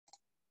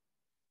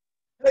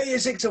Hello Year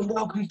 6 and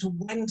welcome to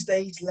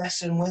Wednesday's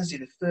lesson, Wednesday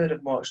the 3rd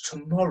of March.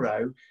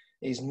 Tomorrow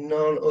is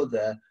none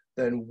other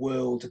than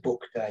World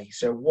Book Day.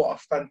 So what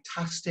a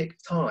fantastic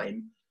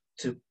time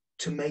to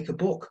make a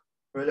book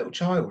for a little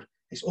child.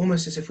 It's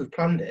almost as if we've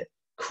planned it.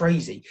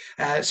 Crazy.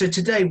 So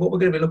today what we're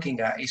going to be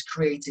looking at is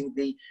creating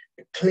the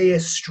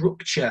clear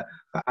structure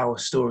for our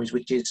stories,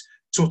 which is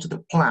sort of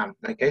the plan.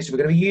 Okay, so we're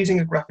going to be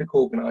using a graphic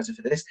organizer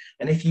for this,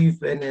 and if you've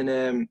been in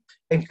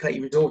Aim to Collect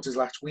Your Resources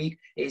last week,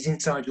 it is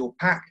inside your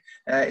pack.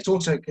 It's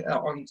also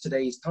on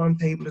today's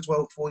timetable as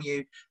well for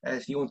you,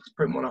 if you want to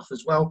print one off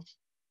as well.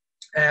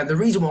 The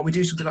reason why we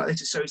do something like this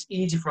is so it's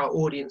easy for our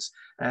audience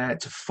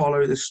to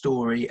follow the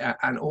story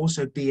and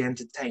also be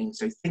entertained.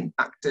 So think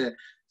back to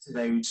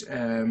those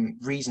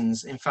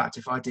reasons. In fact,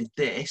 if I did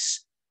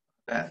this,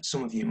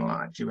 some of you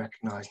might actually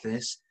recognise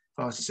this.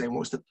 If I was to say,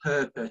 what's the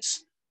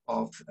purpose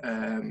of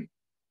the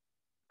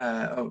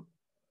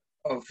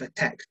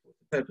text,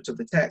 the purpose of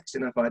the text,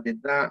 and if I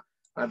did that,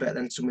 I bet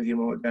then some of you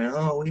might go,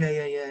 oh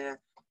yeah.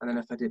 And then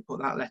if I did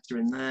put that letter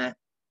in there,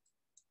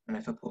 and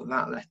if I put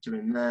that letter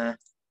in there,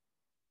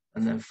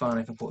 and then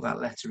finally if I put that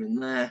letter in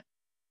there,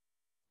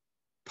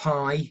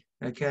 pi.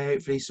 Okay,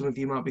 hopefully some of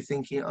you might be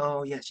thinking,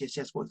 oh yes,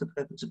 what's the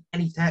purpose of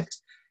any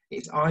text?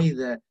 It's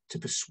either to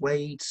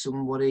persuade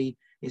somebody,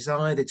 it's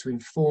either to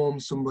inform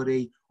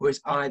somebody, or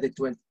it's either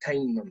to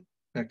entertain them.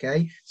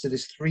 Okay, so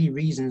there's three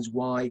reasons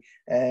why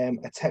a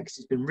text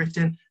has been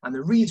written, and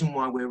the reason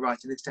why we're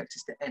writing this text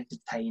is to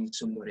entertain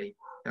somebody.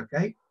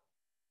 Okay,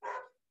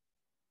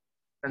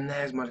 and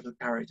there's my little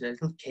character,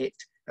 little Kit.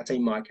 I say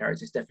my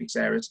character, it's definitely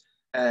Sarah's,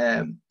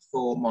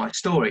 for my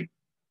story.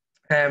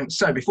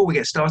 So before we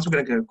get started,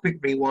 we're going to go a quick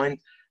rewind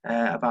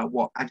about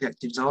what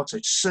adjectives are. So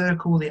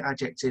circle the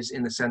adjectives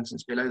in the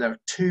sentence below. There are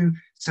two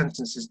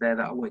sentences there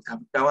that I want to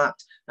have a go at,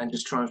 and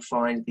just try and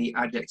find the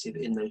adjective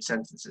in those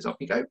sentences. Off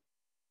you go.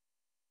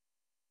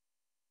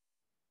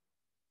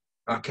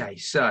 Okay,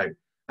 so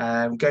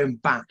going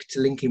back to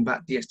linking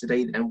back to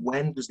yesterday, then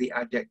when does the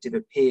adjective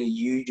appear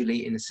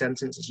usually in a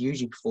sentence? It's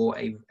usually before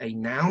a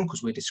noun,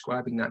 because we're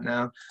describing that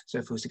noun. So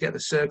if I was to get the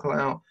circle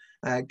out,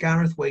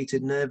 Gareth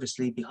waited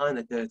nervously behind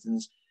the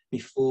curtains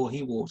before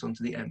he walked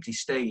onto the empty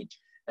stage.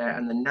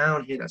 And the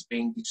noun here that's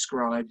being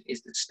described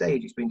is the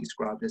stage. It's being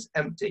described as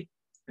empty.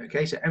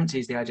 Okay, so empty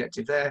is the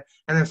adjective there.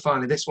 And then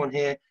finally this one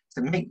here,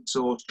 to make the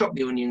sauce, chop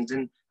the onions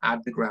and add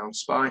the ground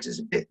spices.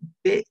 A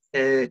bit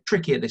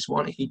trickier, this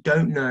one. If you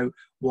don't know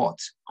what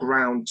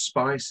ground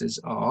spices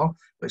are,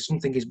 but if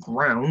something is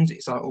ground,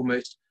 it's like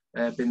almost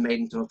been made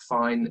into a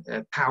fine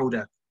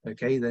powder.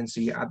 Okay, then so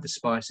you add the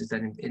spices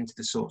then into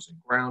the sauce.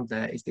 And ground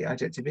there is the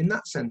adjective in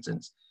that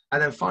sentence. And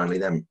then finally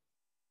then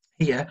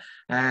here,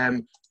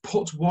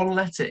 put one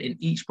letter in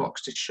each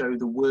box to show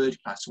the word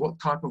class. So what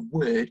type of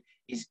word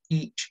is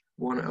each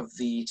one of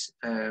these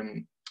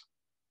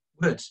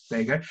words? There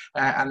you go.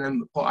 And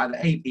then put either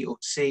A, B, or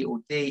C, or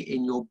D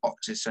in your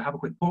boxes. So have a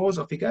quick pause,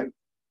 off you go.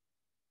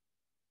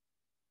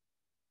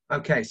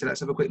 Okay, so let's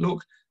have a quick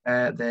look.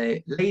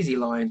 The lazy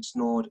lion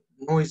snored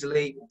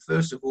noisily.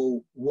 First of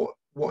all,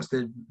 what's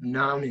the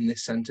noun in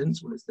this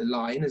sentence? Well, it's the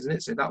lion, isn't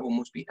it? So that one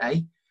must be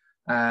A.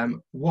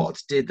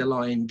 What did the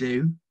lion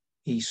do?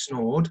 He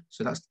snored.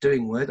 So that's the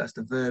doing word. That's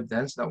the verb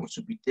then. So that one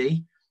should be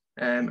D.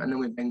 And then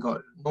we've then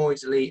got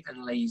noisily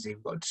and lazy.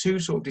 We've got two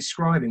sort of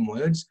describing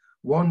words,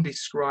 one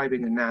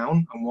describing a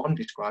noun and one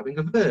describing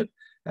a verb.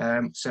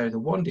 So the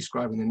one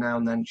describing the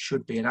noun then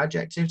should be an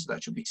adjective, so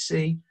that should be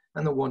C,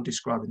 and the one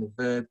describing the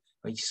verb,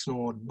 he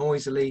snored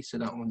noisily, so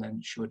that one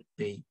then should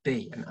be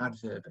B, an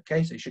adverb.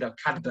 Okay, so you should have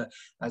Cadbury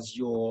as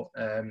your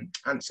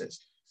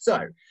answers.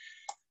 So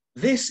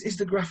this is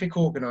the graphic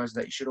organizer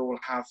that you should all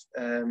have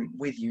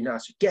with you now.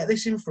 So get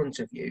this in front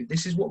of you.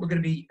 This is what we're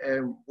going to be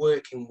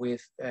working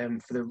with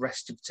for the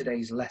rest of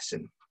today's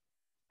lesson.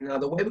 Now,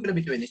 the way we're going to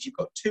be doing this, you've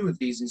got two of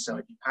these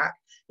inside your pack.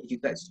 If you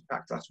collected your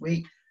pack last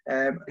week,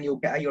 and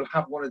you'll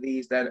have one of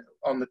these then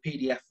on the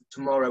PDF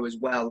tomorrow as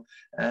well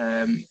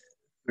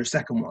for a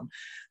second one.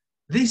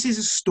 This is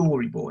a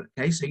storyboard.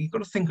 Okay, so you've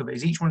got to think of it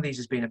as each one of these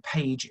as being a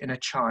page in a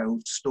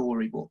child's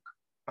storybook.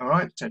 All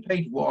right, so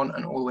page 1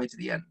 and all the way to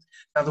the end.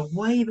 Now, the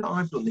way that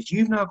I've done this,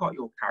 you've now got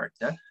your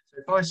character.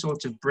 So if I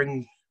sort of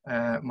bring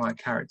my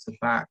character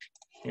back,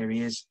 here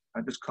he is.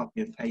 I just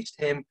copy and paste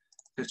him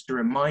just to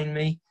remind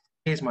me.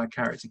 Here's my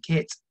character,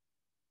 Kit.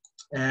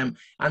 And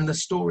the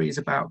story is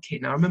about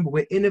Kit. Now, remember,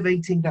 we're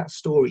innovating that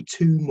story,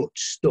 too much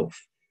stuff.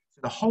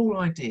 So the whole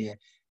idea,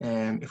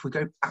 if we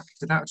go back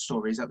to that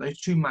story, is that those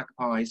two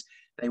magpies,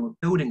 they were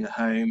building a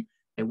home.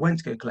 They went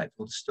to go collect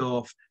all the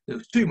stuff. There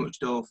was too much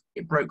stuff.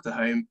 It broke the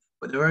home.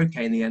 But they were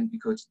okay in the end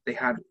because they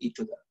had each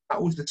other.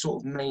 That was the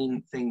sort of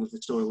main thing of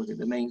the story, was it?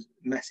 The main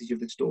message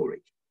of the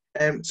story.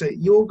 So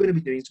you're going to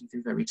be doing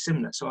something very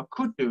similar. So I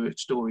could do a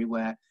story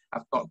where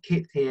I've got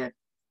Kit here.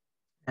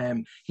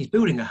 He's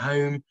building a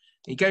home.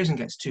 He goes and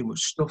gets too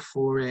much stuff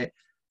for it.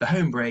 The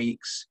home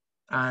breaks,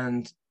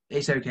 and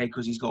it's okay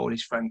because he's got all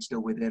his friends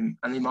still with him,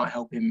 and they might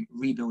help him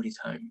rebuild his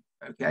home.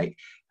 Okay,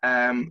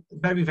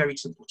 very, very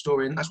simple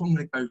story, and that's what I'm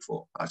going to go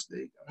for. I'm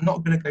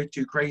not going to go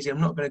too crazy.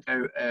 I'm not going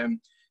to go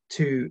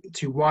too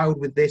wild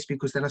with this,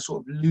 because then I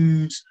sort of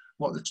lose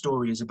what the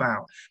story is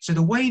about. So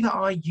the way that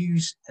I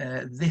use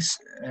this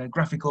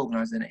graphic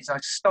organizer then is I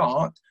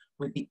start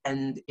with the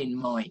end in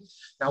mind.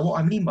 Now, what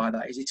I mean by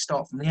that is it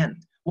starts from the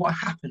end. What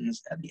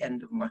happens at the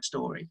end of my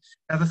story?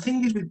 Now, the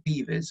thing is with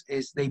beavers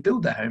is they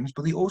build their homes,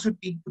 but they also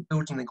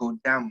build something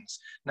called dams.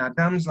 Now,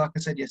 dams, like I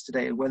said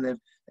yesterday, are when they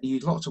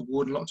use lots of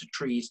wood, lots of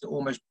trees to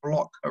almost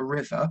block a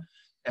river.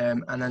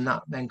 And then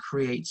that then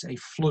creates a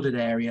flooded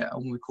area,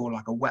 and we call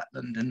like a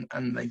wetland,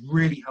 and they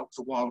really help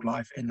the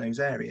wildlife in those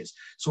areas.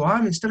 So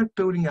instead of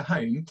building a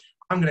home,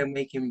 I'm going to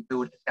make him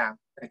build a dam.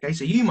 Okay,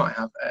 so you might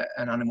have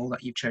an animal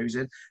that you've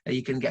chosen that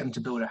you can get them to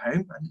build a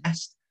home, a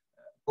nest,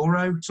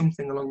 burrow,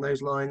 something along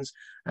those lines.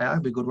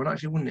 That'd be a good one,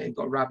 actually, wouldn't it? You've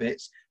got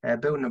rabbits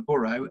building a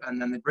burrow,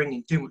 and then they bring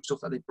in too much stuff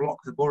that they block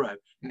the burrow and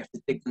they have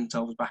to dig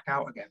themselves back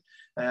out again.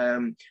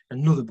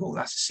 Another book,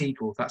 that's a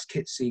sequel, that's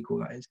Kit's sequel,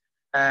 that is.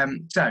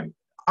 So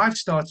I've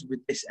started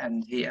with this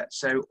end here.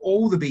 So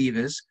all the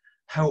beavers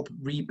help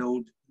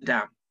rebuild the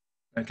dam.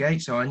 Okay,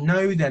 so I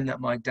know then that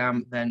my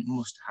dam then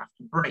must have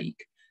to break.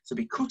 So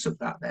because of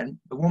that then,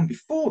 the one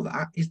before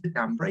that is the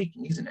dam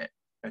breaking, isn't it?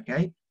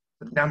 Okay,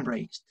 so the dam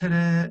breaks,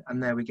 ta-da,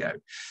 and there we go.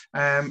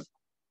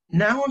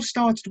 Now I've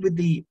started with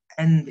the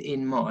end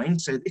in mind.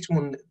 So this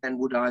one then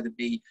would either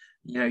be,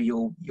 you know,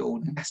 your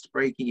nest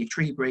breaking, your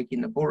tree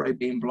breaking, the burrow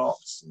being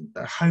blocked,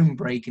 the home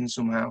breaking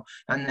somehow,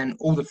 and then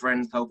all the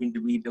friends helping to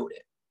rebuild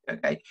it.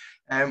 Okay,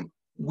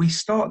 we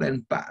start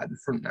then back at the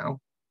front now,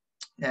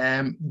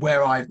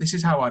 where this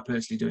is how I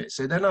personally do it.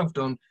 So then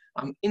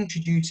I'm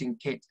introducing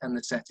Kit and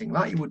the setting,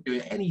 like you would do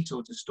at any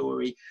sort of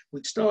story.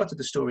 We started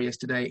the story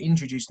yesterday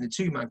introducing the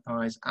two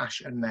magpies,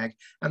 Ash and Meg,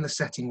 and the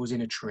setting was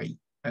in a tree.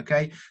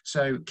 Okay,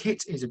 so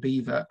Kit is a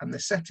beaver, and the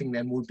setting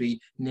then would be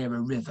near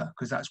a river,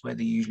 because that's where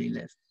they usually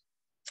live.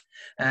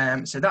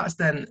 So that's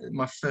then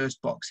my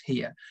first box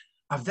here.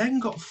 I've then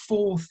got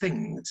 4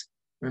 things,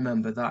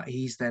 remember, that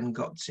he's then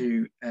got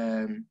to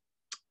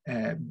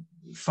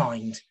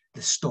find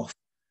the stuff.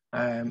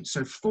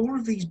 So 4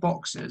 of these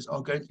boxes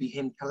are going to be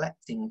him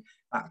collecting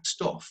that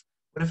stuff.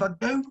 But if I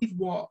go with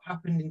what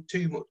happened in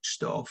Too Much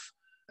Stuff,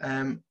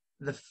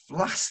 the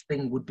last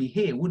thing would be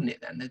here, wouldn't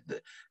it then?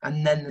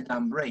 And then the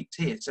dam breaks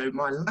here. So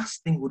my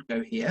last thing would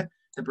go here,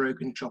 the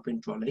broken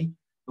chopping trolley.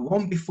 The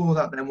one before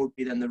that then would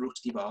be then the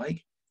rusty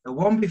bike. The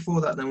one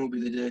before that then would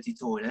be the dirty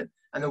toilet.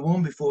 And the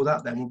one before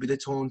that then would be the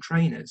torn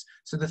trainers.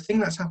 So the thing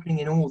that's happening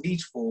in all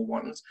these 4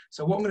 ones,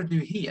 so what I'm going to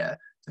do here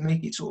to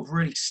make it sort of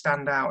really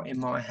stand out in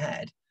my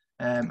head,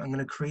 I'm going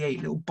to create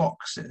little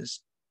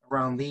boxes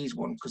around these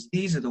ones, because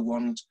these are the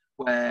ones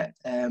where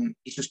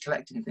he's just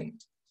collecting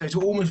things. So it's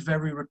almost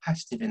very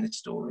repetitive in this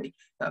story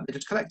that they're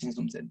just collecting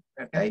something,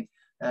 okay?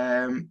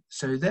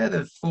 So they're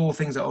the 4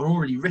 things that are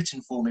already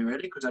written for me,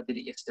 really, because I did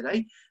it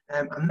yesterday.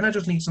 And then I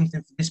just need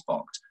something for this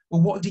box.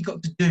 Well, what has he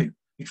got to do?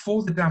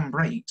 Before the dam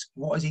breaks,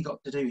 what has he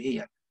got to do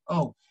here?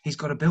 Oh, he's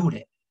got to build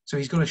it. So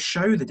he's got to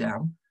show the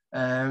dam,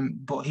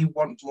 but he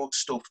wants more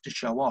stuff to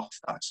show off.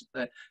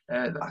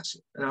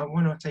 Now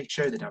when I say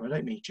show the dam, I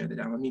don't mean show the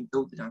dam, I mean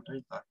build the dam,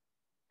 don't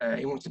I?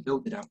 He wants to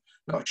build the dam,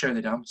 not show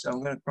the dam. So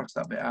I'm going to cross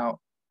that bit out,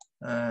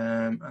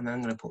 and then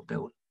I'm going to put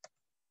build.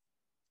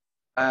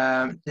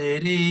 Okay,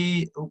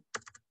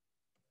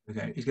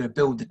 he's going to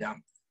build the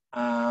dam.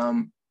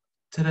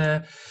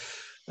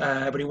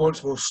 But he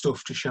wants more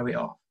stuff to show it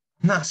off.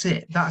 And that's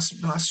it.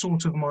 That's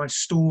sort of my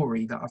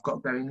story that I've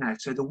got going there.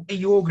 So the way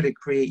you're going to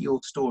create your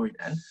story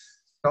then,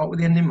 start with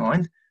the end in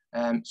mind.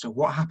 So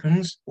what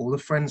happens? All the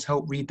friends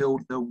help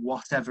rebuild the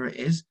whatever it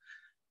is.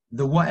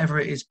 The whatever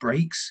it is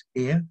breaks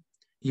here.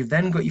 You've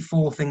then got your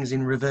 4 things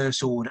in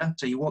reverse order.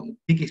 So you want the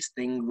biggest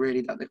thing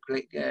really that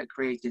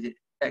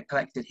they've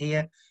collected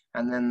here,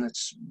 and then the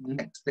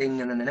next thing,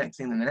 and then the next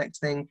thing, and the next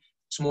thing.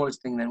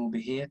 Smallest thing then will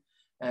be here.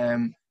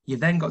 You've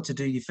then got to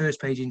do your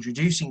first page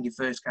introducing your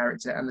first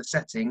character and the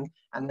setting,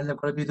 and then they've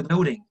got to do the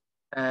building,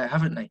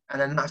 haven't they? And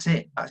then that's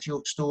it. That's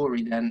your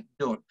story then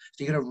done.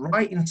 So you're going to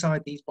write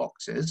inside these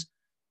boxes.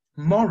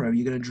 Tomorrow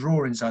you're going to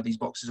draw inside these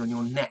boxes on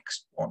your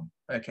next one.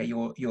 Okay,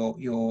 your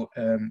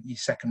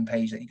second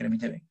page that you're going to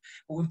be doing.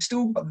 But we've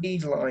still got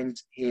these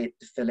lines here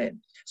to fill in.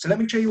 So let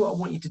me show you what I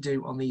want you to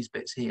do on these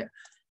bits here.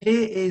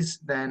 Here is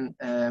then,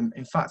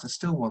 in fact, I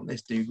still want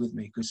this dude with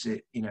me because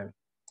it, you know,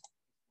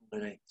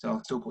 so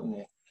I'll still put in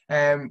there.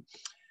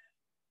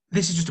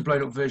 This is just a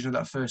blown up version of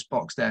that first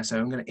box there. So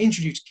I'm going to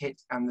introduce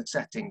Kit and the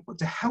setting. But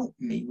to help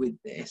me with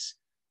this,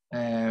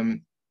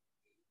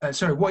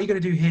 sorry, what are you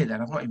going to do here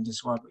then? I've not even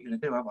described what you're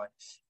going to do, have I?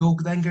 You're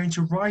then going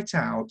to write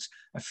out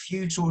a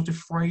few sort of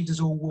phrases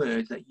or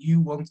words that you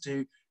want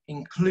to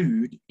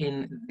include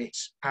in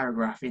this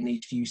paragraph, in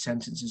these few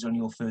sentences on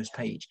your first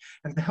page.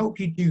 And to help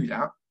you do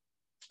that,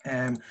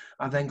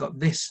 I've then got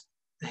this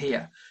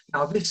here.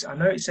 Now this, I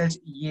know it says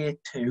year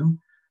 2,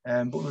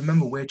 but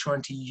remember we're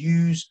trying to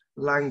use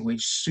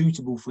language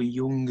suitable for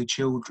younger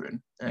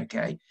children,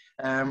 okay?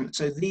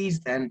 So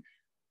these then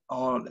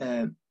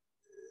are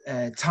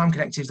time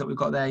connectives that we've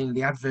got there, you know,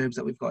 the adverbs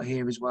that we've got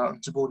here as well,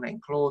 and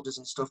subordinating clauses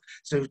and stuff.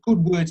 So good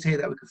words here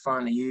that we could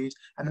finally use.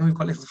 And then we've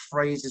got little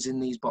phrases in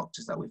these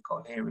boxes that we've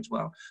got here as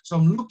well. So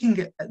I'm looking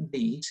at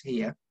these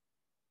here,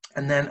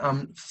 and then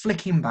I'm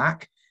flicking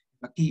back.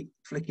 I keep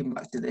flicking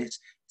back to this,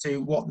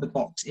 to what the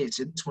box is.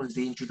 So this one is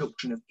the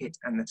introduction of Kit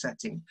and the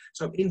setting.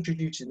 So I'm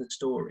introducing the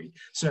story.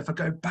 So if I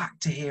go back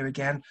to here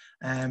again,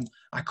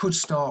 I could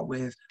start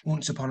with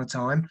Once Upon a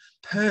Time.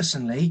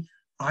 Personally,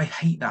 I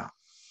hate that.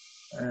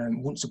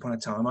 Once Upon a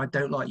Time, I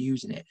don't like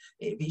using it.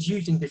 If it's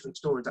used in different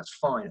stories, that's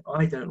fine.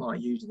 I don't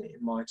like using it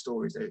in my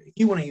stories. So if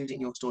you want to use it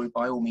in your story,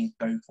 by all means,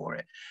 go for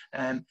it.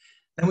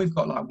 Then we've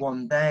got like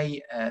One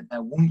Day,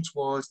 There Once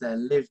Was, There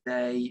Lived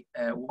a,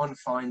 One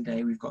Fine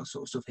Day. We've got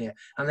sort of stuff here.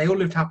 And they all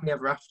lived happily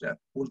ever after.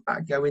 Would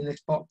that go in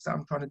this box that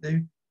I'm trying to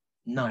do?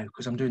 No,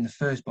 because I'm doing the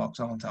first box,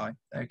 aren't I?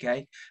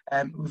 Okay.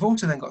 We've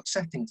also then got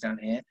settings down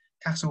here.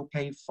 Castle,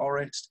 cave,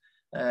 forest.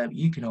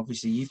 You can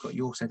obviously, you've got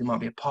your setting. It might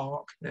be a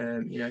park.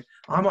 You know,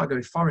 I might go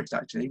with forest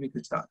actually,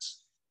 because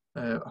that's,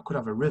 I could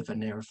have a river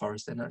near a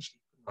forest then actually.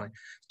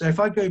 So if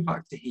I go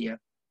back to here,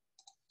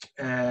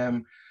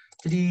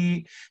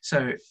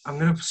 so I'm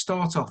going to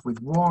start off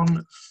with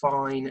One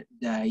Fine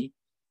Day,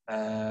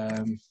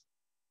 and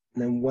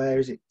then where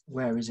is it?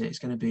 It's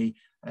going to be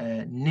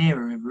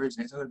near a river,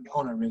 isn't it? It's going to be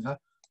on a river.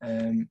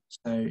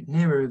 So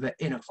near a river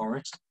in a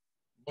forest,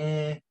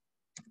 near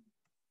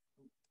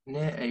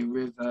a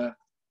river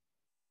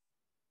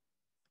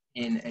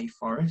in a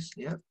forest.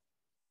 Yeah.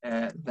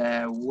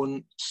 There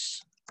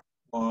once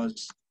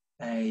was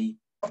a ...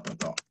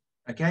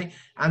 Okay,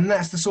 and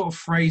that's the sort of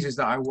phrases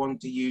that I want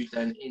to use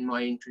then in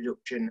my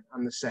introduction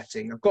and the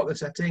setting. I've got the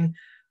setting,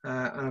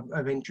 and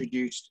I've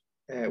introduced,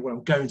 well,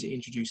 I'm going to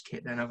introduce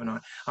Kit then, haven't I?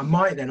 I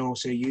might then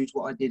also use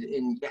what I did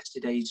in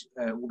yesterday's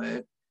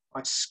work.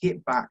 I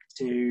skip back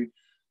to,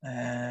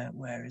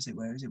 where is it?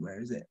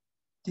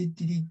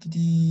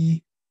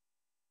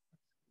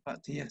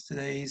 Back to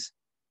yesterday's,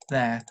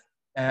 there.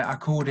 I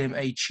called him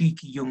a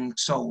cheeky young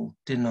soul,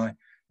 didn't I?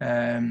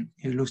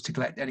 Who loves to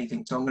collect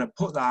anything. So I'm going to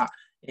put that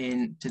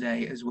in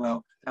today as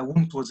well. There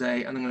once was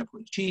a, and I'm going to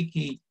put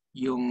cheeky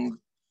young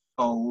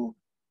soul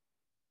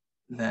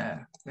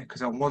there,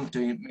 because I want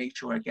to make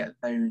sure I get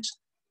those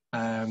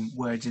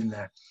words in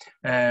there.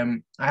 I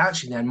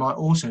actually then might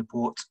also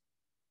put,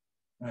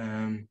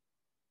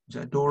 is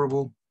it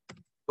adorable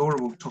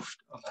tuft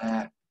of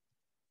hair,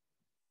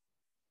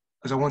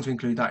 because I want to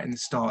include that in the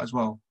start as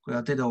well,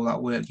 because I did all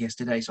that work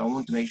yesterday, so I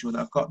want to make sure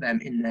that I've got them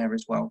in there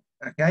as well.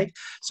 Okay,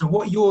 so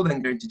what you're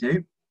then going to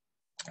do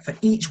for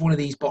each one of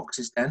these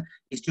boxes then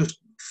is just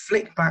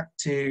flick back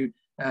to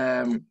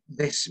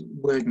this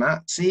word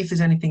mat, see if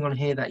there's anything on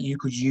here that you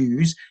could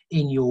use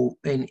in your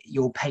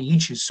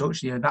page as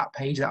such, you know, that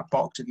page, that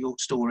box of your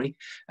story,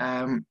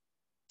 and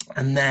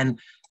then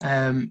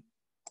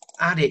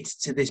add it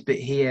to this bit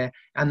here,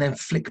 and then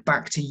flick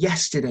back to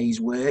yesterday's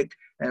work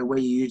where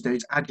you use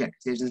those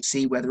adjectives and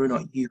see whether or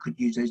not you could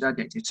use those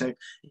adjectives. So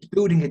he's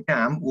building a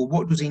dam. Well,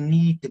 what does he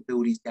need to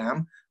build his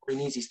dam? Well,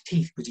 he needs his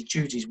teeth because he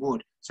chews his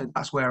wood. So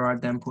that's where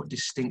I'd then put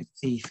distinct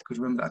teeth, because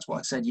remember that's what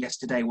I said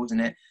yesterday,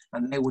 wasn't it?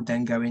 And they would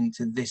then go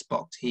into this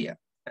box here.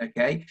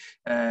 Okay,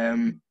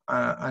 and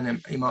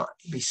then he might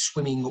be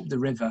swimming up the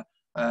river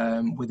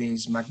with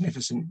his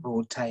magnificent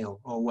broad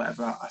tail, or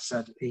whatever I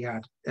said he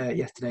had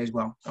yesterday as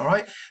well. All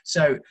right,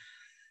 so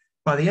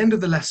by the end of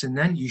the lesson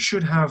then, you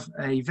should have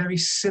a very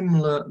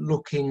similar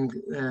looking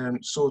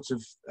sort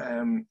of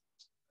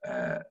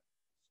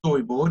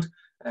storyboard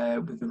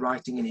with the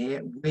writing in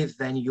here, with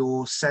then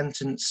your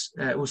sentence,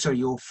 also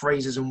your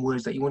phrases and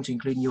words that you want to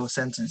include in your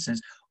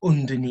sentences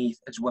underneath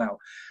as well.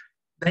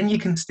 Then you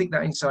can stick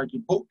that inside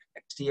your book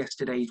next to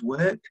yesterday's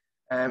work,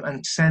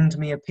 and send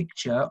me a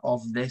picture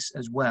of this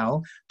as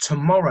well.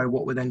 Tomorrow,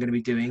 what we're then going to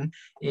be doing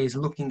is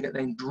looking at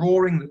then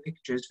drawing the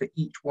pictures for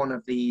each one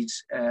of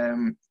these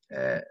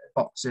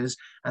boxes,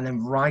 and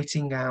then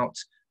writing out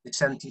the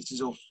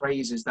sentences or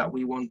phrases that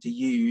we want to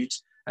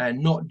use,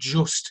 not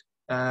just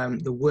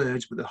the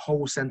words, but the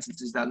whole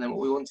sentences that then what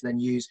we want to then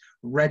use,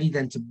 ready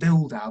then to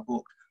build our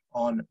book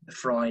on the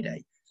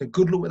Friday. So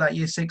good luck with that,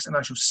 Year 6, and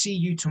I shall see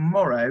you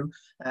tomorrow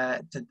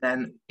to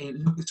then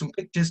look at some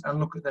pictures and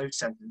look at those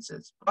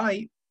sentences.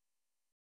 Bye.